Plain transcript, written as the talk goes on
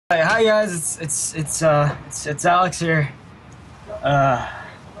Hi guys, it's Alex here.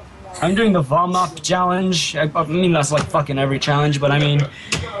 I'm doing the vom up challenge. I mean that's like fucking every challenge, but I mean,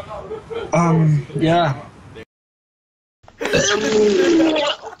 yeah.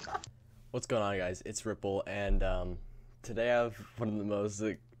 What's going on, guys? It's Ripple, and today I have one of the most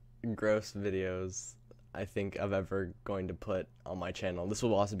gross videos I think I've ever going to put on my channel. This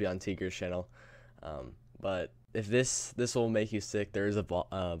will also be on Tiger's channel, but if this will make you sick, there is a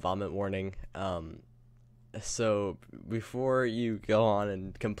vomit warning. So before you go on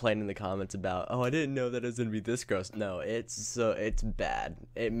and complain in the comments about, oh, I didn't know that it was gonna be this gross. No, it's bad.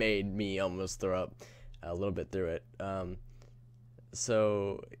 It made me almost throw up a little bit through it.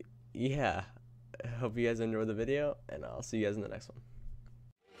 So yeah, I hope you guys enjoy the video, and I'll see you guys in the next one.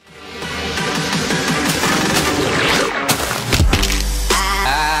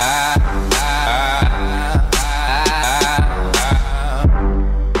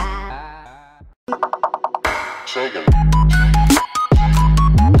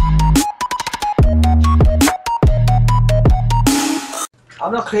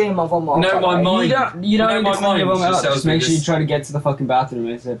 I'm not cleaning my vomit. No, my mind. You don't my mind just make sure you try to get to the fucking bathroom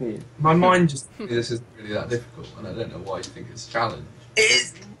ASAP. My mind just this isn't really that difficult, and I don't know why you think it's a challenge.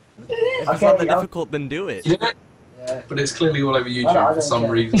 If it's not that difficult, then do it. Yeah. But it's clearly all over YouTube for some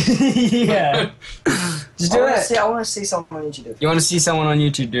reason. Yeah. Just do it. I want to see someone on YouTube do it. You want to see someone on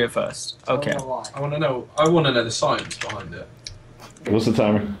YouTube do it first? Okay. I want to know the science behind it. What's the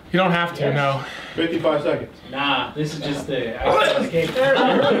timer? You don't have to, no. 55 seconds. Nah, this is just the escape. There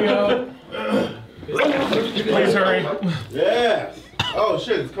we go. Please hurry. Yeah. Oh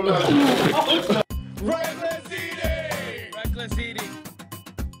shit, it's coming out. Reckless eating! Reckless eating.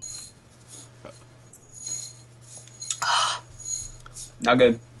 Not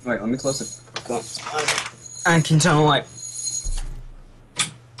good. Wait, let me close it. Go on. And can you turn the light?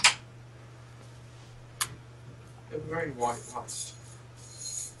 They're very white lights.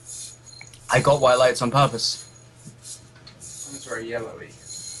 I got white lights on purpose. It's very yellowy.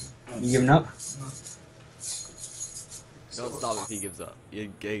 You giving up? Don't stop if he gives up.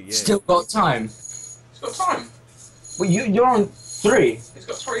 Still got time. It's got time. Well, you're on 3. It's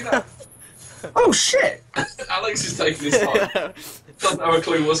got 3 left. Oh shit! Alex is taking his time. Doesn't have a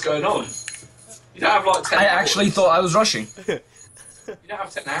clue what's going on. You don't have like 10 I hours. actually thought I was rushing. You don't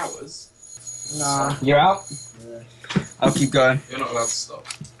have 10 hours. Nah. You're out? Yeah. I'll keep going. You're not allowed to stop.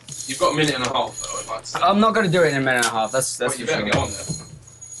 You've got a minute and a half though, I'd like to say. I'm not gonna do it in a minute and a half. That's Well, for you better sure. get on there.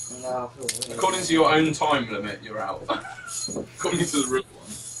 No, According to your own time limit, you're out. According to the real one.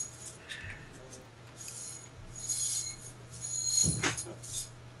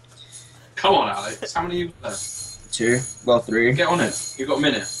 Come on, Alex. How many you got left? 2. Well, 3. Get on it. You've got a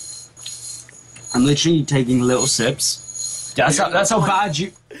minute. I'm literally taking little sips. That's how bad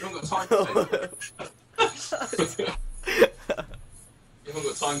you. You haven't got time to take. You haven't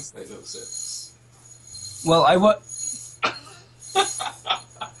got time to take little sips. Well,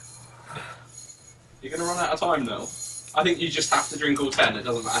 You're gonna run out of time now. I think you just have to drink all 10. It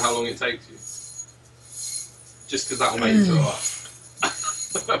doesn't matter how long it takes you. Just because that'll make you throw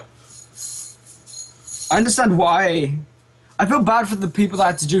up. I understand why. I feel bad for the people that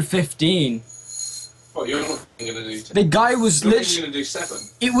had to do 15. Well, you're not gonna do 10. The guy was You're literally. gonna do 7.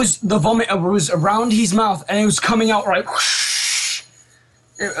 It was the vomit was around his mouth and it was coming out right.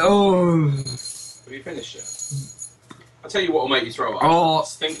 Oh. Have you finished yet? I'll tell you what will make you throw up. Oh.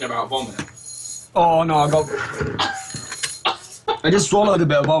 Just thinking about vomit. Oh no, I got. I just swallowed a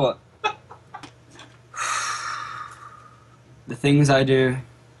bit of vomit. The things I do,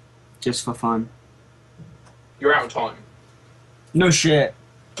 just for fun. You're out of time. No shit.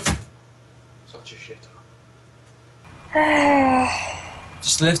 Such a shitter.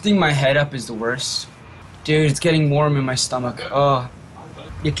 Just lifting my head up is the worst. Dude, it's getting warm in my stomach. Oh.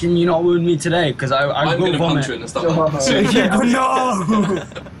 Yeah, can you not wound me today? Because I'm gonna vomit. punch you in the stomach. No!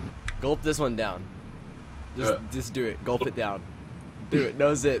 Gulp this one down. Just do it. Gulp it down. Do it.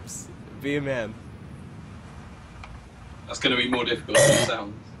 No zips. Be a man. That's gonna be more difficult than it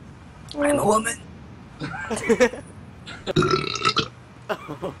sounds. I'm a woman.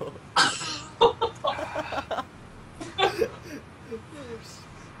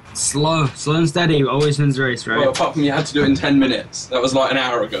 Slow and steady always wins the race, right? Well, apart from you had to do it in 10 minutes. That was like an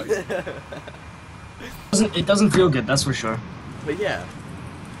hour ago. It doesn't feel good, that's for sure. But yeah,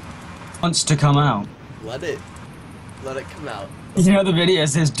 Wants to come out. let it come out. You know the video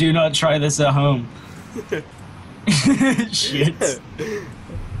says, "Do not try this at home." Shit.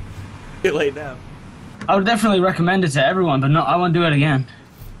 You're late now. I would definitely recommend it to everyone, but no, I won't do it again.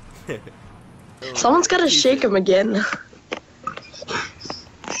 Someone's gotta shake him again.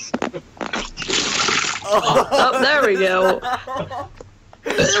 Oh, there we go.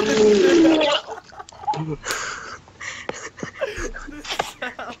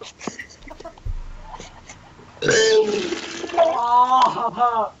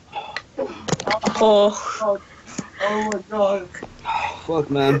 Oh. Oh my god. Fuck,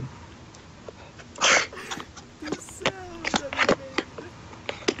 man.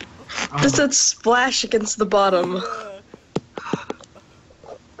 Just that splash against the bottom.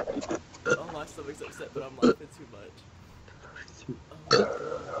 Oh, my stomach's upset, but I'm laughing too much.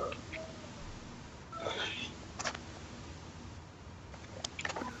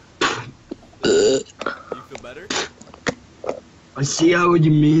 You feel better? I see how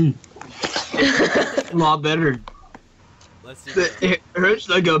you mean. A lot better. Let's do that. It hurts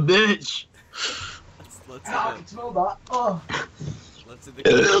like a bitch. Let's I do can smell that. Oh. it. Let's do the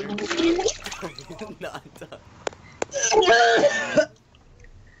computer. Not done.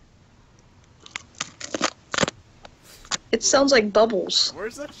 It sounds like bubbles. We're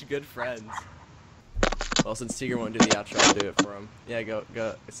such good friends. Well, since Tiger won't do the outro, I'll do it for him. Yeah, go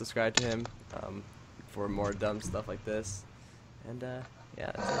subscribe to him for more dumb stuff like this. And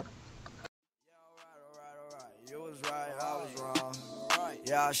yeah, that's it. You was right, I was wrong.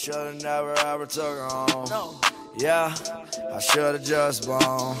 Yeah, I should've never ever took her home. Yeah, I should've just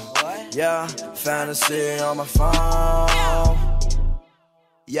blown. Yeah, fantasy on my phone.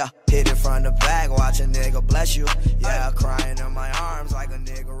 Yeah, hit it from the back, watch a nigga bless you. Yeah, crying in my arms like a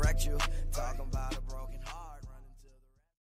nigga wrecked you. Talking about